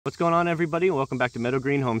What's going on, everybody? Welcome back to Meadow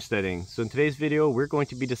Green Homesteading. So in today's video, we're going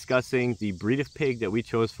to be discussing the breed of pig that we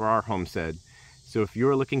chose for our homestead. So if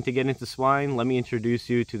you're looking to get into swine, let me introduce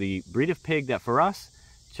you to the breed of pig that for us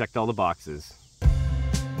checked all the boxes.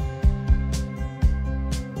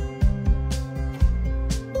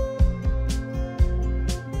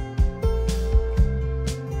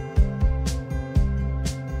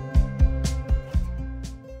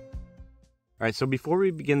 Alright, so before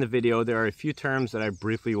we begin the video, there are a few terms that I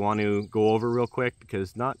briefly want to go over real quick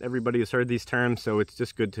because not everybody has heard these terms, so it's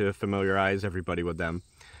just good to familiarize everybody with them.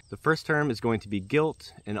 The first term is going to be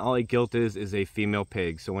gilt, and all a gilt is a female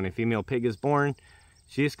pig. So when a female pig is born,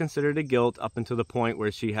 she is considered a gilt up until the point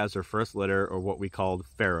where she has her first litter, or what we called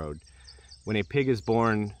farrowed. When a pig is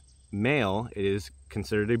born male, it is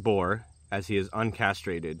considered a boar, as he is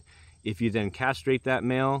uncastrated. If you then castrate that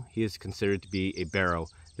male, he is considered to be a barrow.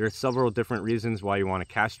 There are several different reasons why you want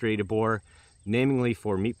to castrate a boar, namely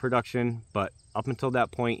for meat production, but up until that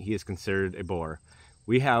point, he is considered a boar.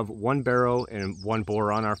 We have one barrow and one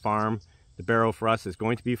boar on our farm. The barrow for us is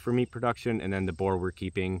going to be for meat production, and then the boar we're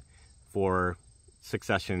keeping for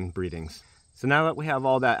succession breedings. So now that we have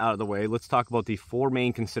all that out of the way, let's talk about the four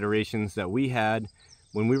main considerations that we had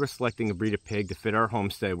when we were selecting a breed of pig to fit our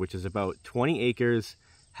homestead, which is about 20 acres,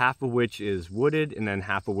 half of which is wooded and then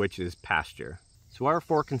half of which is pasture. So our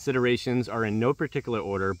four considerations are in no particular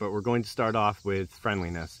order, but we're going to start off with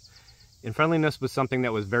friendliness. And friendliness was something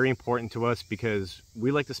that was very important to us because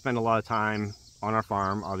we like to spend a lot of time on our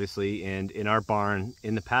farm, obviously, and in our barn,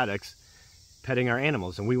 in the paddocks, petting our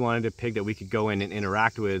animals. And we wanted a pig that we could go in and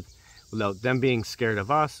interact with without them being scared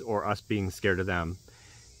of us or us being scared of them.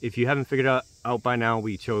 If you haven't figured out by now,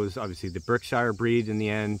 we chose obviously the Berkshire breed in the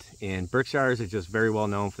end, and Berkshires are just very well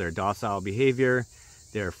known for their docile behavior.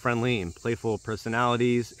 They're friendly and playful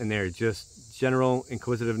personalities, and they're just general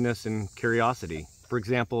inquisitiveness and curiosity. For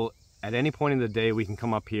example, at any point in the day, we can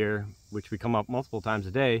come up here, which we come up multiple times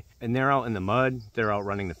a day, and they're out in the mud, they're out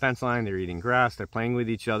running the fence line, they're eating grass, they're playing with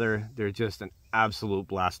each other. They're just an absolute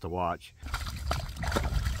blast to watch.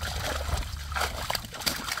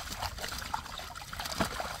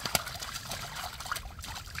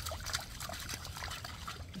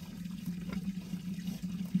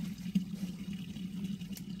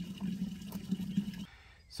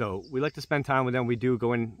 So we like to spend time with them. We do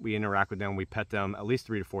go in, we interact with them, we pet them at least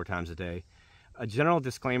 3 to 4 times a day. A general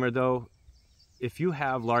disclaimer though, if you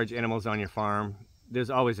have large animals on your farm, there's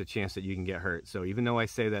always a chance that you can get hurt. So even though I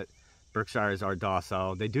say that Berkshires are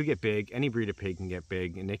docile, they do get big. Any breed of pig can get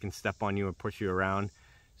big, and they can step on you or push you around.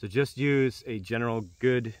 So just use a general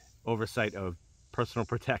good oversight of personal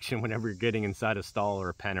protection whenever you're getting inside a stall or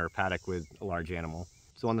a pen or a paddock with a large animal.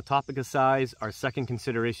 So on the topic of size, our second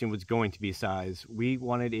consideration was going to be size. We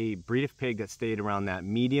wanted a breed of pig that stayed around that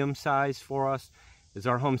medium size for us, as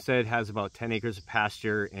our homestead has about 10 acres of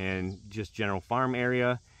pasture and just general farm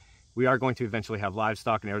area. We are going to eventually have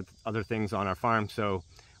livestock and other things on our farm, so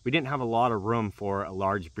we didn't have a lot of room for a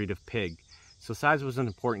large breed of pig. So size was an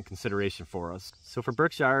important consideration for us. So for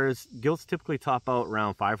Berkshires, gilts typically top out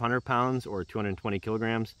around 500 pounds or 220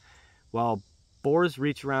 kilograms, while boars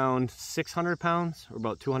reach around 600 pounds or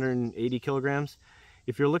about 280 kilograms.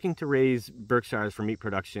 If you're looking to raise Berkshires for meat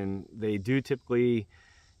production, they do typically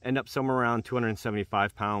end up somewhere around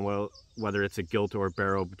 275 pounds, well, whether it's a gilt or a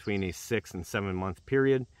barrow, between a 6 and 7 month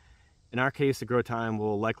period. In our case, the grow time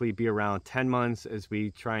will likely be around 10 months as we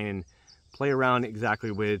try and play around exactly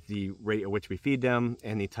with the rate at which we feed them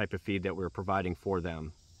and the type of feed that we're providing for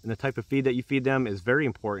them. And the type of feed that you feed them is very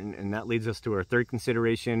important, and that leads us to our third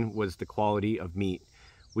consideration, was the quality of meat.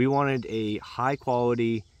 We wanted a high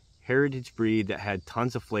quality heritage breed that had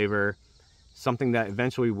tons of flavor, something that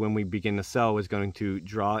eventually when we begin to sell is going to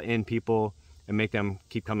draw in people and make them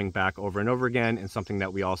keep coming back over and over again, and something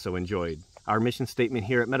that we also enjoyed. Our mission statement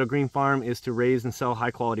here at Meadow Green Farm is to raise and sell high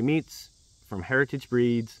quality meats from heritage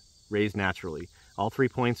breeds raised naturally. All 3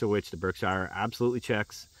 points of which the Berkshire absolutely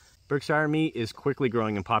checks. Berkshire meat is quickly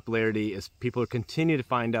growing in popularity as people continue to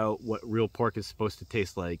find out what real pork is supposed to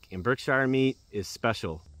taste like, and Berkshire meat is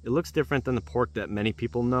special. It looks different than the pork that many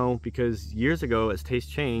people know because years ago, as taste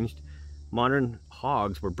changed, modern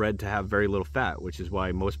hogs were bred to have very little fat, which is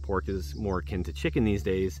why most pork is more akin to chicken these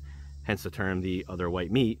days, hence the term the other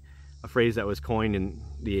white meat, a phrase that was coined in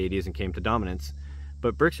the 80s and came to dominance.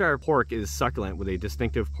 But Berkshire pork is succulent with a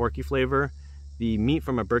distinctive porky flavor. The meat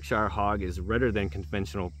from a Berkshire hog is redder than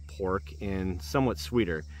conventional pork and somewhat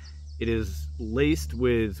sweeter. It is laced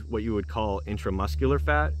with what you would call intramuscular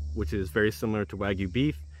fat, which is very similar to Wagyu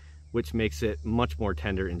beef, which makes it much more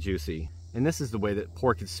tender and juicy. And this is the way that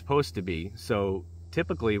pork is supposed to be. So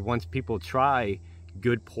typically, once people try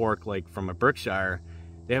good pork like from a Berkshire,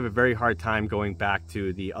 they have a very hard time going back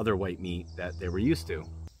to the other white meat that they were used to.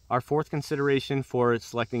 Our fourth consideration for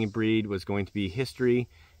selecting a breed was going to be history,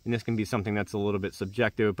 and this can be something that's a little bit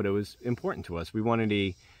subjective, but it was important to us. We wanted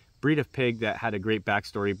a breed of pig that had a great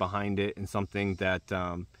backstory behind it, and something that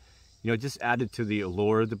just added to the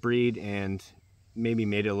allure of the breed and maybe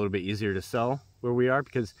made it a little bit easier to sell where we are,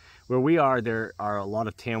 because where we are, there are a lot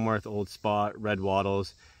of Tamworth, Old Spot, Red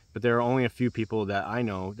Wattles, but there are only a few people that I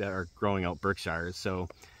know that are growing out Berkshires. So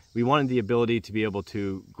we wanted the ability to be able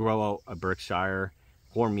to grow out a Berkshire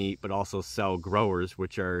for meat, but also sell growers,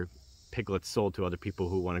 which are piglets sold to other people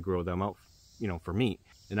who want to grow them out, for meat.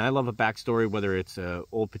 And I love a backstory, whether it's an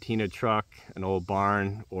old patina truck, an old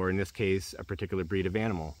barn, or in this case, a particular breed of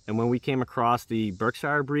animal. And when we came across the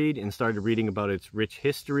Berkshire breed and started reading about its rich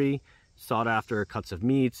history, sought after cuts of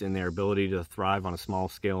meats, and their ability to thrive on a small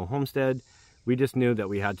scale homestead, we just knew that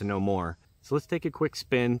we had to know more. So let's take a quick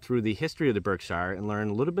spin through the history of the Berkshire and learn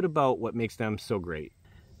a little bit about what makes them so great.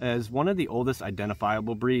 As one of the oldest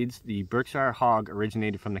identifiable breeds, the Berkshire hog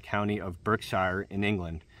originated from the county of Berkshire in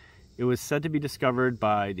England. It was said to be discovered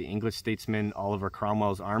by the English statesman Oliver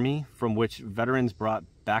Cromwell's army, from which veterans brought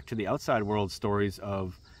back to the outside world stories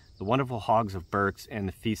of the wonderful hogs of Berks and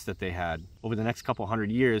the feasts that they had. Over the next couple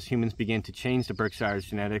hundred years, humans began to change the Berkshire's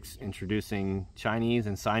genetics, introducing Chinese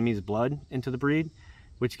and Siamese blood into the breed,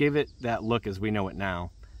 which gave it that look as we know it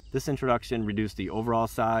now. This introduction reduced the overall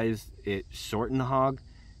size, it shortened the hog,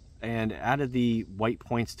 and added the white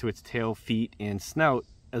points to its tail, feet, and snout,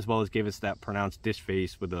 as well as gave us that pronounced dish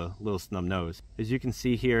face with a little snub nose. As you can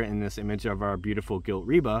see here in this image of our beautiful gilt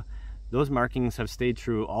Reba, those markings have stayed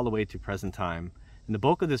true all the way to present time. And the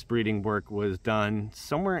bulk of this breeding work was done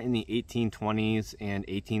somewhere in the 1820s and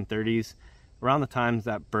 1830s, around the times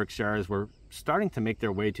that Berkshires were starting to make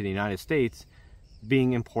their way to the United States,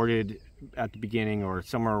 being imported at the beginning or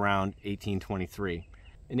somewhere around 1823.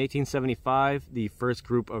 In 1875, the first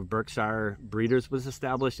group of Berkshire breeders was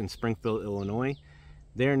established in Springfield, Illinois.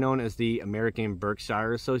 They are known as the American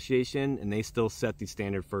Berkshire Association, and they still set the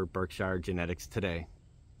standard for Berkshire genetics today.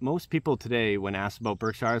 Most people today, when asked about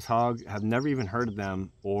Berkshire's hog, have never even heard of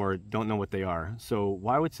them or don't know what they are. So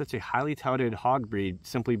why would such a highly touted hog breed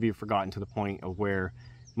simply be forgotten to the point of where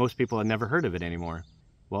most people had never heard of it anymore?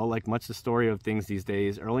 Well, like much the story of things these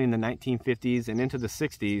days, early in the 1950s and into the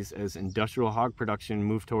 60s, as industrial hog production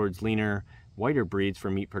moved towards leaner, whiter breeds for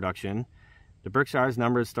meat production, the Berkshire's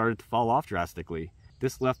numbers started to fall off drastically.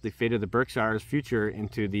 This left the fate of the Berkshire's future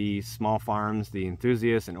into the small farms, the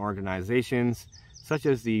enthusiasts and organizations, such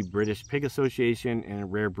as the British Pig Association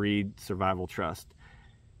and Rare Breed Survival Trust.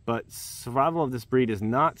 But survival of this breed is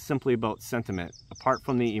not simply about sentiment. Apart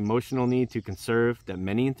from the emotional need to conserve that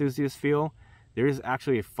many enthusiasts feel, there is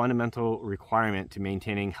actually a fundamental requirement to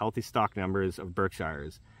maintaining healthy stock numbers of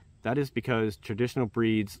Berkshires. That is because traditional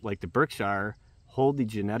breeds like the Berkshire hold the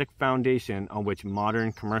genetic foundation on which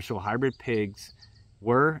modern commercial hybrid pigs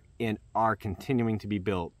were and are continuing to be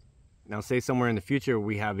built. Now, say somewhere in the future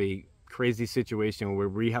we have a crazy situation where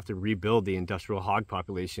we have to rebuild the industrial hog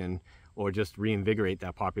population or just reinvigorate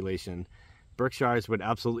that population, Berkshires would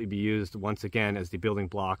absolutely be used once again as the building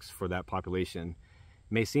blocks for that population.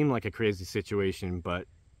 It may seem like a crazy situation, but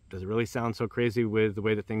does it really sound so crazy with the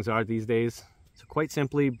way that things are these days? So quite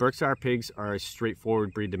simply, Berkshire pigs are a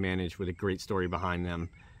straightforward breed to manage with a great story behind them.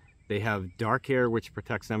 They have dark hair which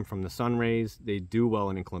protects them from the sun rays, they do well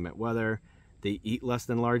in inclement weather, they eat less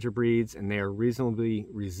than larger breeds, and they are reasonably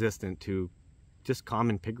resistant to just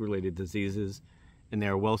common pig-related diseases, and they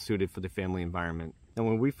are well suited for the family environment. And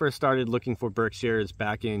when we first started looking for Berkshires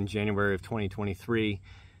back in January of 2023,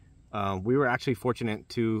 we were actually fortunate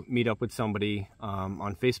to meet up with somebody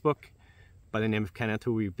on Facebook by the name of Kenneth,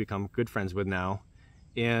 who we've become good friends with now.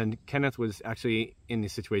 And Kenneth was actually in the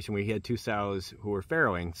situation where he had two sows who were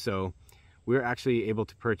farrowing. So we were actually able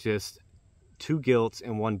to purchase 2 gilts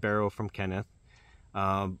and 1 barrow from Kenneth.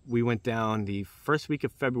 We went down the first week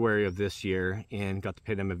of February of this year and got to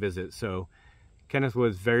pay them a visit. So Kenneth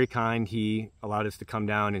was very kind. He allowed us to come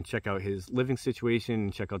down and check out his living situation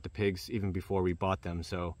and check out the pigs even before we bought them.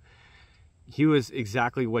 So he was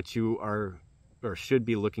exactly what you are or should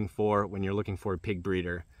be looking for when you're looking for a pig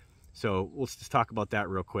breeder. So let's just talk about that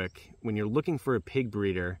real quick. When you're looking for a pig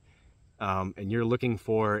breeder and you're looking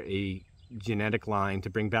for a genetic line to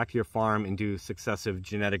bring back to your farm and do successive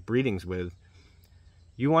genetic breedings with,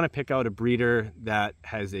 you want to pick out a breeder that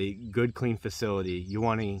has a good, clean facility. You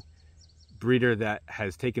want a breeder that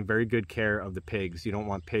has taken very good care of the pigs. You don't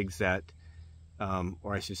want pigs that,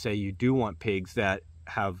 or I should say, you do want pigs that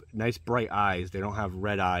have nice bright eyes. They don't have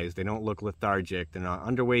red eyes. They don't look lethargic. They're not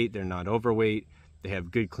underweight. They're not overweight. They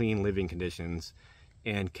have good, clean living conditions.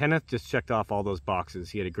 And Kenneth just checked off all those boxes.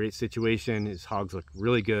 He had a great situation, his hogs look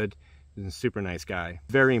really good, he's a super nice guy.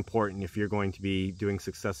 Very important if you're going to be doing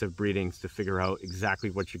successive breedings to figure out exactly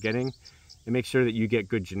what you're getting and make sure that you get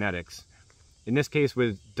good genetics. In this case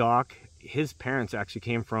with Doc, his parents actually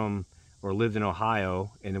came from or lived in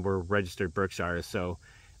Ohio and were registered Berkshires. So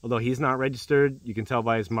although he's not registered, you can tell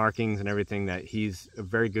by his markings and everything that he's a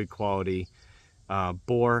very good quality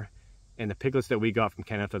boar. And the piglets that we got from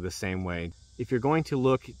Kenneth are the same way. If you're going to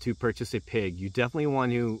look to purchase a pig, you definitely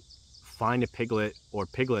want to find a piglet or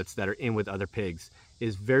piglets that are in with other pigs. It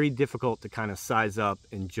is very difficult to kind of size up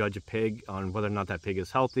and judge a pig on whether or not that pig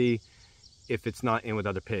is healthy if it's not in with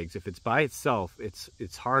other pigs. If it's by itself,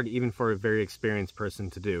 it's hard even for a very experienced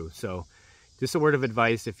person to do. So just a word of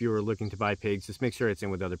advice, if you were looking to buy pigs, just make sure it's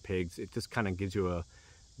in with other pigs. It just kind of gives you a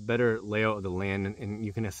better layout of the land and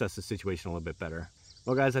you can assess the situation a little bit better.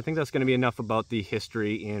 Well guys, I think that's going to be enough about the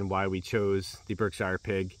history and why we chose the Berkshire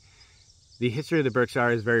pig. The history of the Berkshire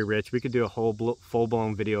is very rich. We could do a whole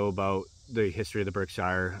full-blown video about the history of the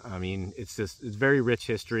Berkshire. I mean, it's very rich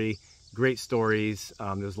history, great stories.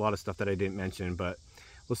 There's a lot of stuff that I didn't mention, but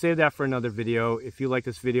we'll save that for another video. If you like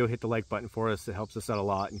this video, hit the like button for us. It helps us out a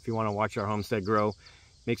lot. And if you want to watch our homestead grow,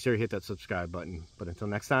 make sure you hit that subscribe button. But until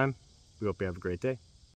next time, we hope you have a great day.